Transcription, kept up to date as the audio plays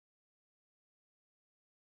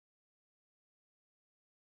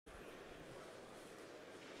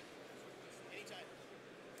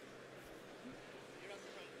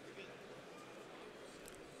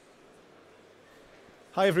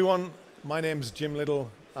Hi everyone, my name's Jim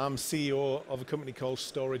Little. I'm CEO of a company called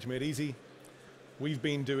Storage Made Easy. We've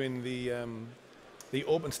been doing the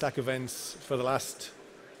OpenStack events for the last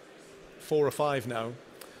 4 or 5 now.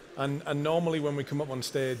 And normally when we come up on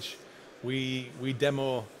stage, we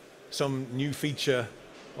demo some new feature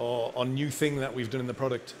or new thing that we've done in the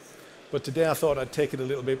product. But today I thought I'd take it a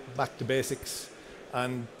little bit back to basics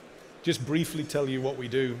and just briefly tell you what we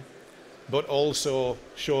do, but also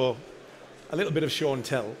show a little bit of show and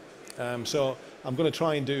tell. So I'm going to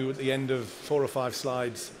try and do at the end of 4 or 5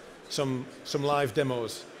 slides some live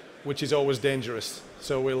demos, which is always dangerous.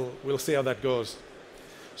 So we'll see how that goes.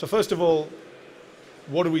 So first of all,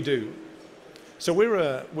 what do? So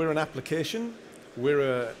we're an application. We're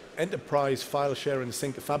an enterprise file share and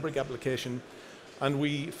sync fabric application, and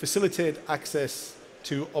we facilitate access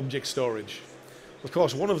to object storage. Of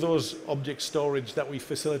course, one of those object storage that we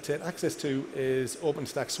facilitate access to is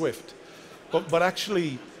OpenStack Swift. But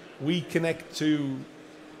actually, we connect to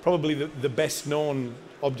probably the best known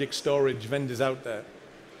object storage vendors out there.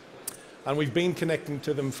 And we've been connecting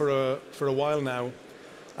to them for a while now,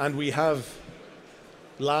 and we have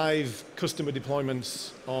live customer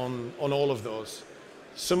deployments on all of those.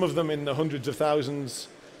 Some of them in the hundreds of thousands,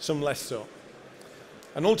 some less so.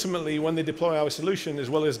 And ultimately, when they deploy our solution, as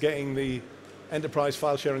well as getting the enterprise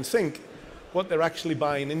file share and sync, what they're actually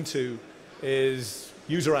buying into is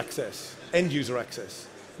user access, end user access.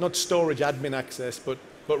 Not storage admin access, but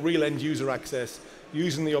real end user access,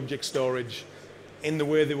 using the object storage in the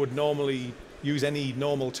way they would normally use any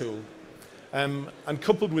normal tool. And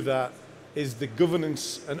coupled with that is the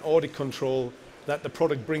governance and audit control that the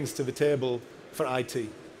product brings to the table for IT.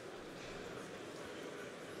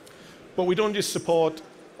 But we don't just support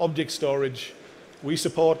object storage, we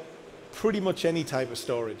support pretty much any type of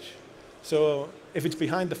storage. So if it's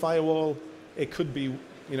behind the firewall, it could be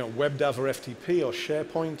WebDAV or FTP or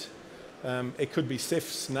SharePoint. It could be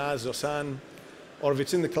CIFS, NAS or SAN. Or if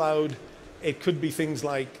it's in the cloud, it could be things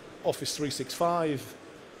like Office 365,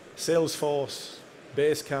 Salesforce,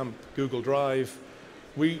 Basecamp, Google Drive.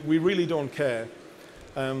 We really don't care.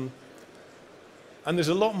 And there's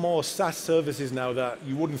a lot more SaaS services now that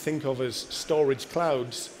you wouldn't think of as storage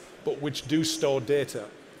clouds, but which do store data,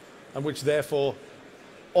 and which therefore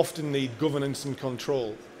often need governance and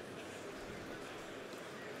control.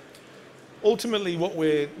 Ultimately, what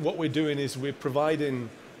we're doing is we're providing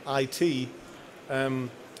IT a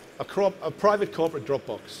private corporate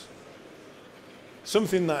Dropbox,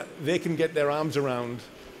 something that they can get their arms around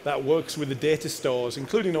that works with the data stores,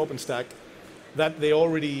 including OpenStack, that they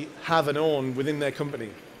already have and own within their company,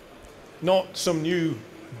 not some new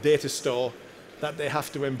data store that they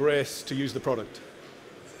have to embrace to use the product.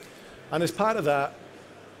 And as part of that,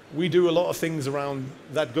 we do a lot of things around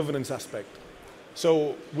that governance aspect.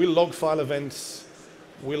 So we'll log file events,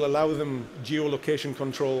 we'll allow them geolocation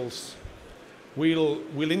controls,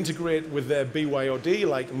 we'll integrate with their BYOD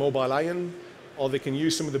like MobileIron, or they can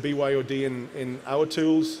use some of the BYOD in our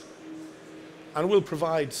tools, and we'll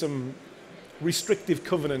provide some restrictive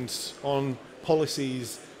covenants on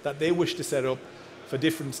policies that they wish to set up for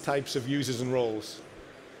different types of users and roles.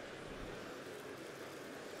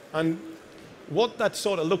 And what that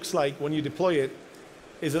sort of looks like when you deploy it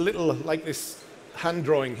is a little like this hand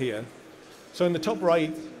drawing here. So in the top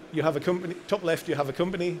right, you have a company, top left, you have a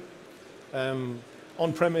company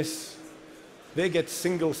on premise. They get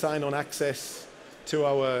single sign-on access to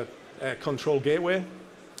our control gateway.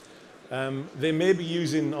 They may be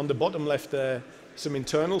using, on the bottom left there, some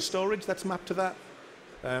internal storage that's mapped to that,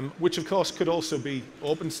 which of course could also be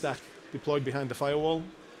OpenStack deployed behind the firewall.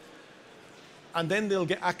 And then they'll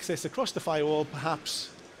get access across the firewall, perhaps,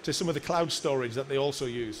 to some of the cloud storage that they also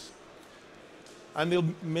use.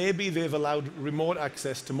 And maybe they've allowed remote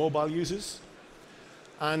access to mobile users,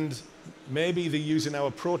 and maybe they're using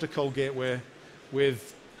our protocol gateway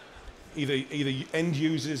with either end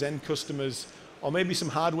users, end customers, or maybe some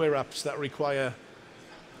hardware apps that require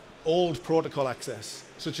old protocol access,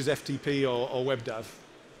 such as FTP or WebDAV.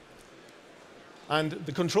 And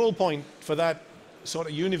the control point for that sort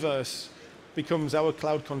of universe becomes our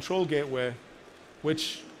cloud control gateway,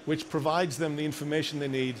 which provides them the information they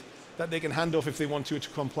need that they can hand off if they want to a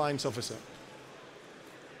compliance officer.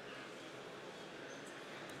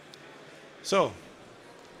 So,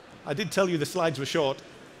 I did tell you the slides were short,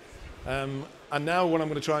 and now what I'm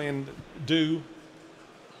going to try and do,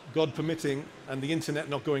 God permitting, and the internet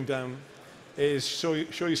not going down, is show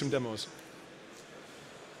you some demos.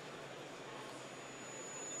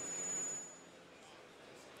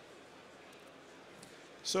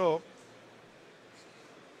 So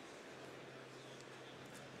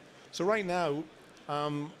right now,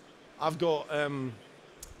 I've got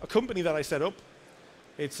a company that I set up.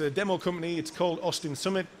 It's a demo company. It's called Austin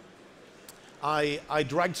Summit. I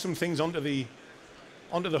dragged some things onto the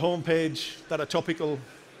homepage that are topical.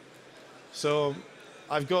 So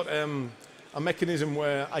I've got a mechanism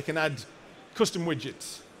where I can add custom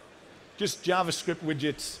widgets, just JavaScript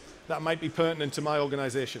widgets that might be pertinent to my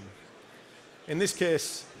organization. In this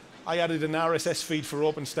case, I added an RSS feed for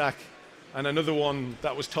OpenStack and another one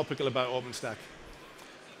that was topical about OpenStack.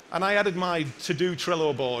 And I added my to-do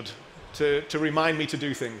Trello board to remind me to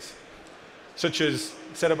do things, such as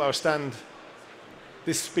set up our stand,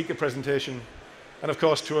 this speaker presentation, and of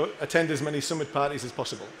course to attend as many summit parties as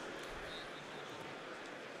possible.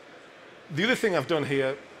 The other thing I've done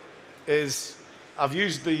here is I've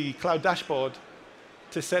used the Cloud Dashboard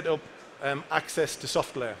to set up access to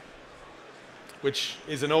SoftLayer, which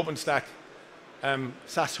is an OpenStack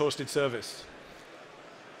SaaS hosted service.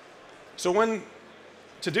 So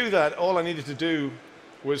to do that, all I needed to do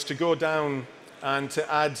was to go down and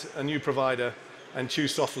to add a new provider and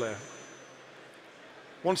choose SoftLayer.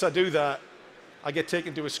 Once I do that, I get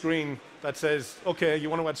taken to a screen that says, OK, you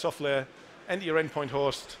want to add SoftLayer, enter your endpoint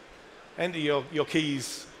host, enter your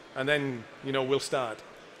keys, and then we'll start.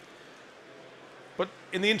 But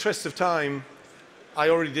in the interest of time, I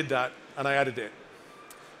already did that, and I added it.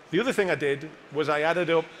 The other thing I did was I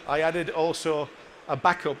added also a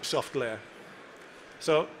backup SoftLayer.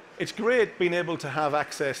 So it's great being able to have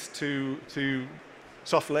access to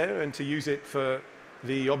SoftLayer and to use it for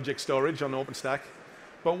the object storage on OpenStack.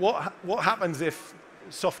 But what happens if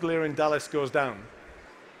SoftLayer in Dallas goes down?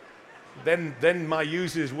 Then my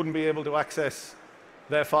users wouldn't be able to access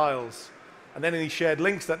their files. And then any shared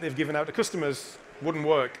links that they've given out to customers wouldn't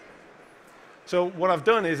work. So what I've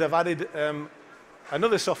done is I've added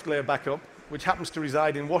another SoftLayer backup, which happens to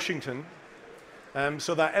reside in Washington,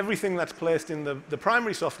 so that everything that's placed in the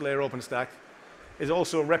primary SoftLayer OpenStack is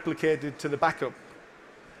also replicated to the backup.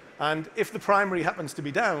 And if the primary happens to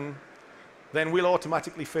be down, then we'll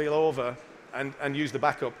automatically fail over and use the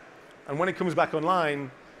backup. And when it comes back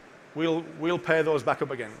online, we'll pair those back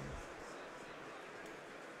up again.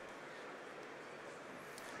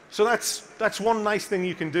 So that's one nice thing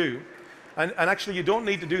you can do. And actually, you don't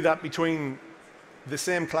need to do that between the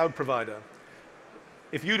same cloud provider.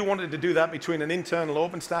 If you wanted to do that between an internal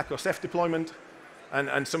OpenStack or Ceph deployment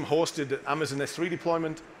and some hosted Amazon S3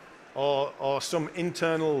 deployment, or some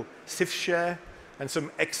internal CIFS share and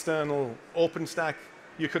some external OpenStack,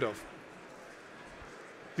 you could have.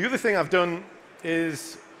 The other thing I've done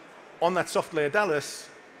is on that SoftLayer Dallas,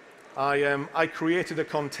 I created a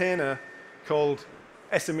container called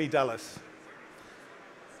SME Dallas.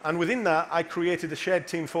 And within that, I created a shared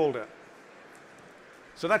team folder.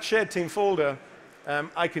 So that shared team folder,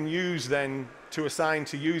 I can use then to assign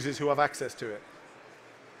to users who have access to it.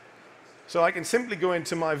 So I can simply go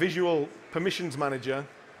into my visual permissions manager,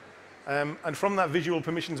 and from that visual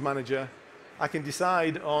permissions manager, I can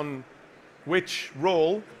decide on which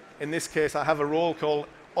role. In this case, I have a role called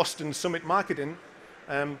Austin Summit Marketing,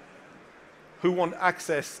 who want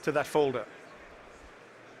access to that folder.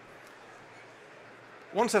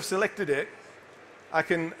 Once I've selected it, I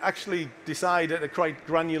can actually decide at a quite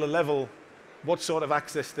granular level what sort of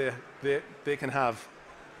access they can have.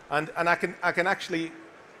 And I can actually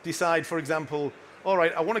decide, for example, all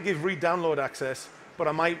right, I want to give read-download access, but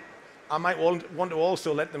I might want to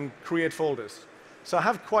also let them create folders. So I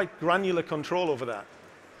have quite granular control over that.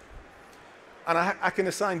 And I can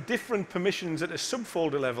assign different permissions at a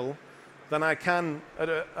subfolder level than I can at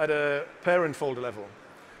a parent folder level,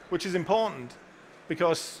 which is important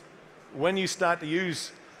because when you start to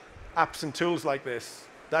use apps and tools like this,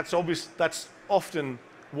 that's often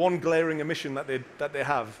one glaring omission that they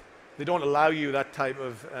have. They don't allow you that type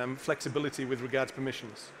of flexibility with regards to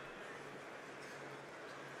permissions.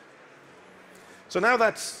 So now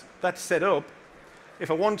that's set up, if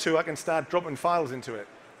I want to, I can start dropping files into it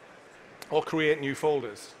or create new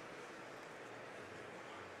folders.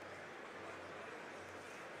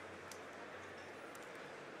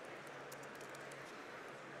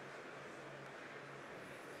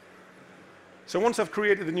 So once I've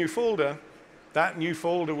created the new folder, that new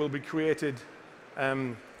folder will be created,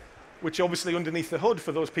 which obviously underneath the hood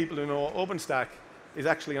for those people who know OpenStack is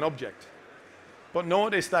actually an object. But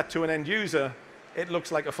notice that to an end user, it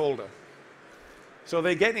looks like a folder. So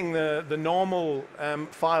they're getting the normal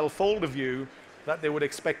file folder view that they would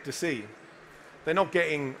expect to see. They're not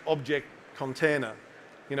getting object container,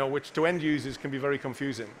 which to end users can be very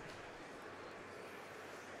confusing.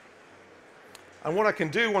 And what I can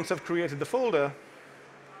do once I've created the folder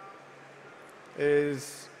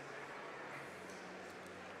is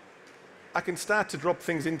I can start to drop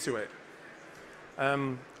things into it.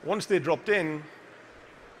 Once they're dropped in,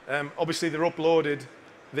 obviously they're uploaded,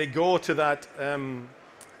 they go to that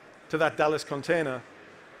Dallas container,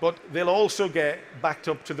 but they'll also get backed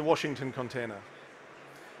up to the Washington container.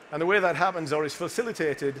 And the way that happens or is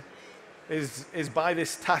facilitated is by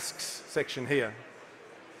this tasks section here,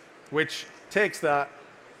 which takes that,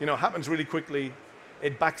 happens really quickly,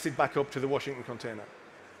 it backs it back up to the Washington container.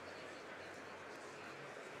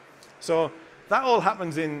 So that all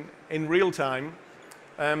happens in real time.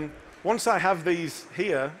 Once I have these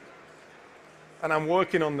here, and I'm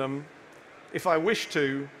working on them, if I wish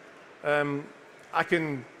to, I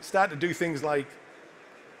can start to do things like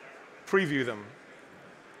preview them.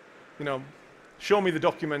 Show me the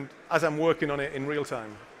document as I'm working on it in real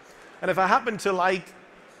time. And if I happen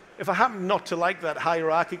not to like that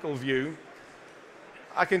hierarchical view,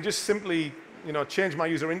 I can just simply, change my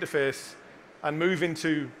user interface and move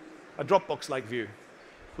into a Dropbox-like view,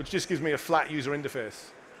 which just gives me a flat user interface.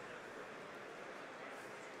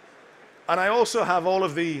 And I also have all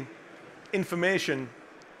of the information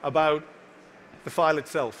about the file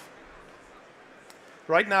itself.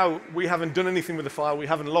 Right now, we haven't done anything with the file. We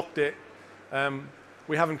haven't locked it.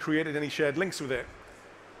 We haven't created any shared links with it.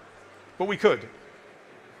 But we could.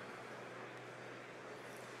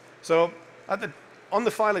 So on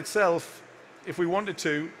the file itself, if we wanted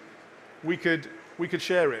to, we could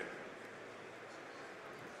share it.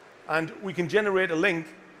 And we can generate a link,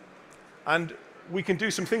 and we can do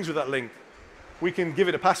some things with that link. We can give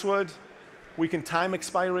it a password. We can time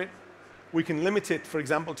expire it. We can limit it, for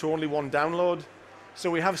example, to only one download. So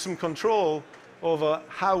we have some control over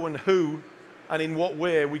how and who and in what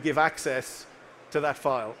way we give access to that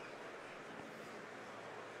file.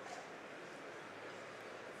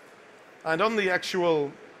 And on the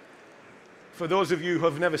actual, for those of you who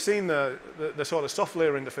have never seen the sort of soft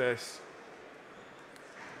layer interface,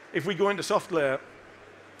 if we go into soft layer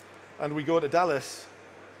and we go to Dallas,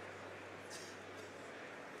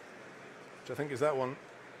 which I think is that one.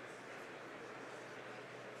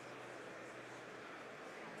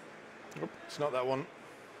 Nope, it's not that one.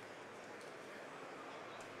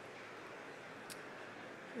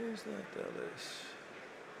 Is that Dallas?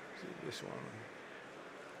 Is it this one?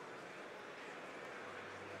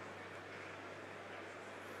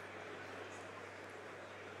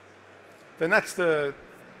 Then that's the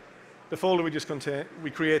folder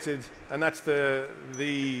we created, and that's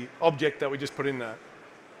the object that we just put in there.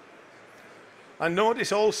 And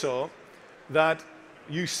notice also that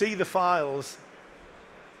you see the files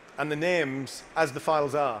and the names as the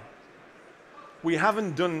files are. We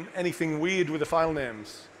haven't done anything weird with the file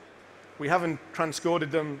names. We haven't transcoded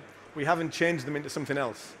them. We haven't changed them into something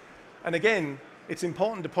else. And again, it's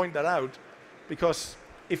important to point that out, because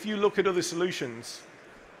if you look at other solutions,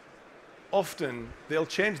 often they'll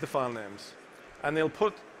change the file names, and they'll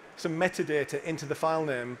put some metadata into the file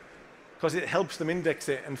name because it helps them index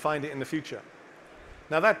it and find it in the future.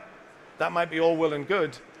 Now that might be all well and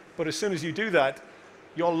good, but as soon as you do that,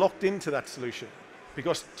 you're locked into that solution.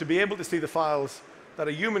 Because to be able to see the files that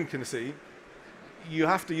a human can see, you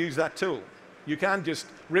have to use that tool. You can't just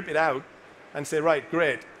rip it out and say, right,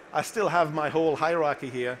 great, I still have my whole hierarchy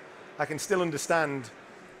here. I can still understand,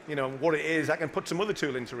 what it is. I can put some other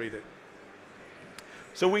tool in to read it.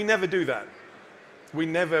 So we never do that. We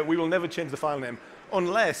will never change the file name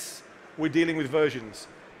unless we're dealing with versions,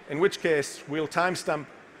 in which case we'll timestamp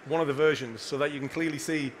one of the versions so that you can clearly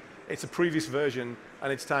see it's a previous version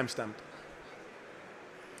and it's timestamped.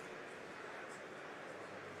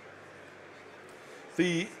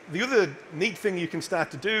 The other neat thing you can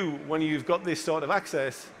start to do when you've got this sort of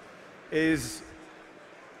access is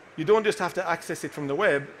you don't just have to access it from the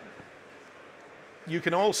web, you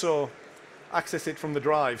can also access it from the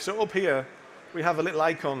drive. So up here, we have a little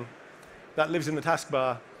icon that lives in the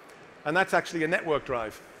taskbar, and that's actually a network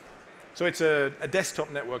drive. So it's a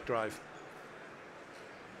desktop network drive.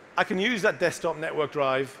 I can use that desktop network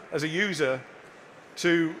drive as a user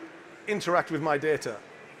to interact with my data.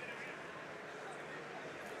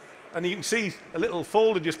 And you can see a little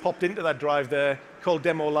folder just popped into that drive there called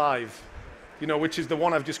Demo Live, which is the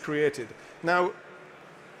one I've just created. Now,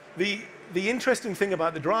 the interesting thing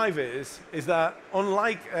about the drive is that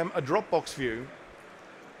unlike a Dropbox view,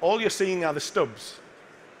 all you're seeing are the stubs.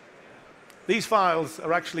 These files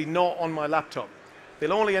are actually not on my laptop.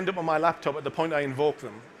 They'll only end up on my laptop at the point I invoke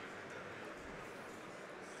them,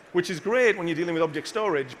 which is great when you're dealing with object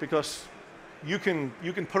storage, because you can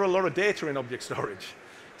put a lot of data in object storage.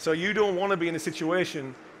 So you don't want to be in a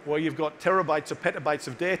situation where you've got terabytes or petabytes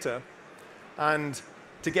of data, and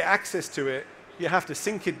to get access to it, you have to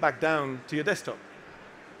sync it back down to your desktop.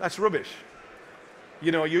 That's rubbish.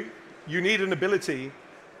 You you need an ability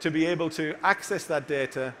to be able to access that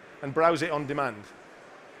data and browse it on demand.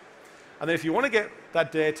 And then if you want to get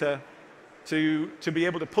that data to be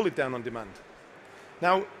able to pull it down on demand.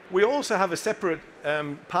 Now, we also have a separate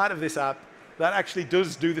part of this app that actually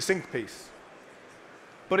does do the sync piece.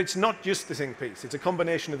 But it's not just the sync piece. It's a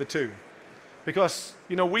combination of the two. Because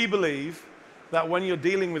we believe that when you're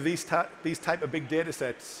dealing with these type of big data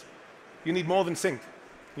sets, you need more than sync.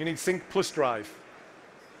 You need sync plus drive.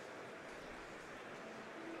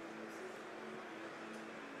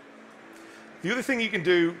 The other thing you can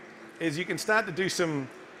do is you can start to do some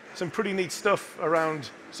pretty neat stuff around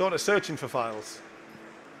sort of searching for files.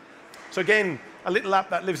 So again, a little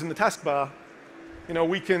app that lives in the taskbar,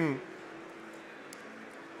 we can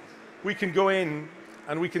go in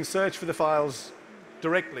and we can search for the files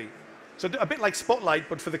directly. So a bit like Spotlight,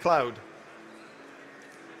 but for the cloud.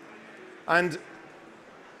 And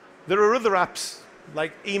there are other apps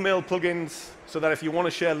like email plugins, so that if you want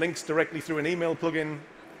to share links directly through an email plugin,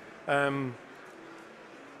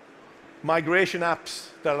 migration apps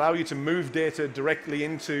that allow you to move data directly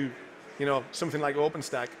into something like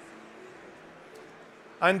OpenStack.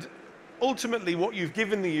 And ultimately, what you've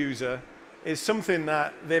given the user is something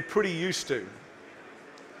that they're pretty used to.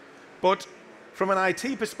 But from an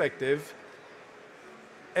IT perspective,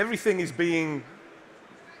 everything is being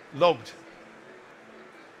logged.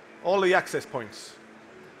 All the access points.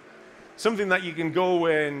 Something that you can go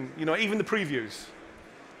in, even the previews.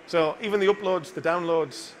 So even the uploads, the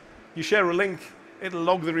downloads, you share a link, it'll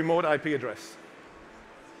log the remote IP address.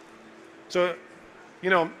 So,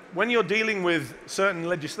 when you're dealing with certain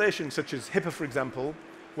legislation, such as HIPAA, for example,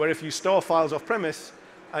 where if you store files off premise,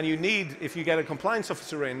 and if you get a compliance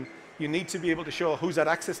officer in, you need to be able to show who's had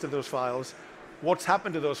access to those files, what's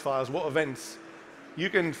happened to those files, what events. You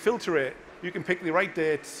can filter it, you can pick the right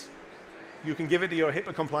dates, you can give it to your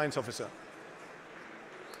HIPAA compliance officer.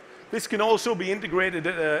 This can also be integrated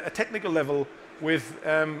at a technical level with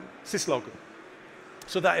syslog,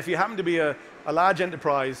 so that if you happen to be a large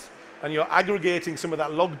enterprise and you're aggregating some of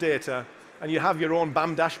that log data and you have your own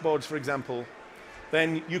BAM dashboards, for example,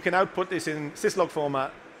 then you can output this in syslog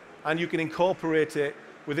format and you can incorporate it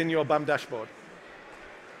within your BAM dashboard.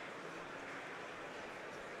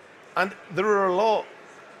 And there are a lot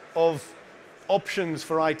of options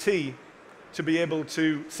for IT to be able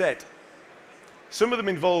to set. Some of them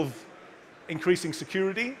involve increasing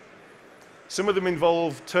security. Some of them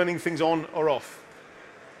involve turning things on or off.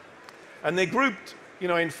 And they're grouped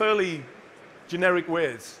in fairly generic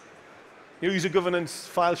ways. User governance,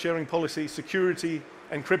 file sharing policy, security,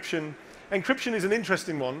 encryption. Encryption is an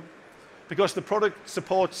interesting one because the product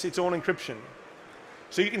supports its own encryption.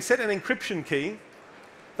 So you can set an encryption key.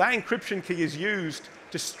 That encryption key is used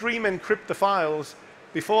to stream encrypt the files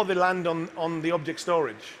before they land on the object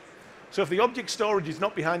storage. So if the object storage is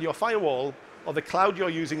not behind your firewall, or the cloud you're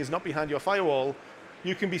using is not behind your firewall,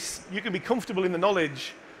 you can be comfortable in the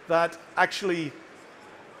knowledge that actually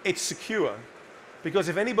it's secure. Because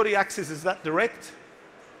if anybody accesses that direct,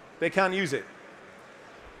 they can't use it.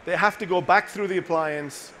 They have to go back through the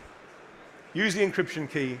appliance, use the encryption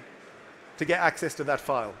key to get access to that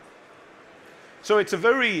file. So it's a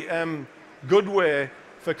very good way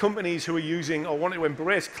for companies who are using or want to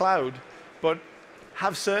embrace cloud, but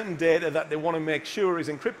have certain data that they want to make sure is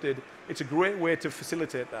encrypted. It's a great way to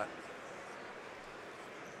facilitate that.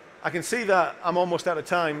 I can see that I'm almost out of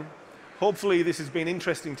time. Hopefully this has been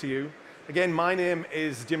interesting to you. Again, my name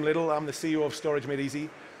is Jim Little. I'm the CEO of Storage Made Easy.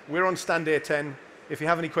 We're on Stand A10. If you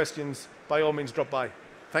have any questions, by all means drop by.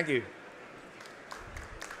 Thank you.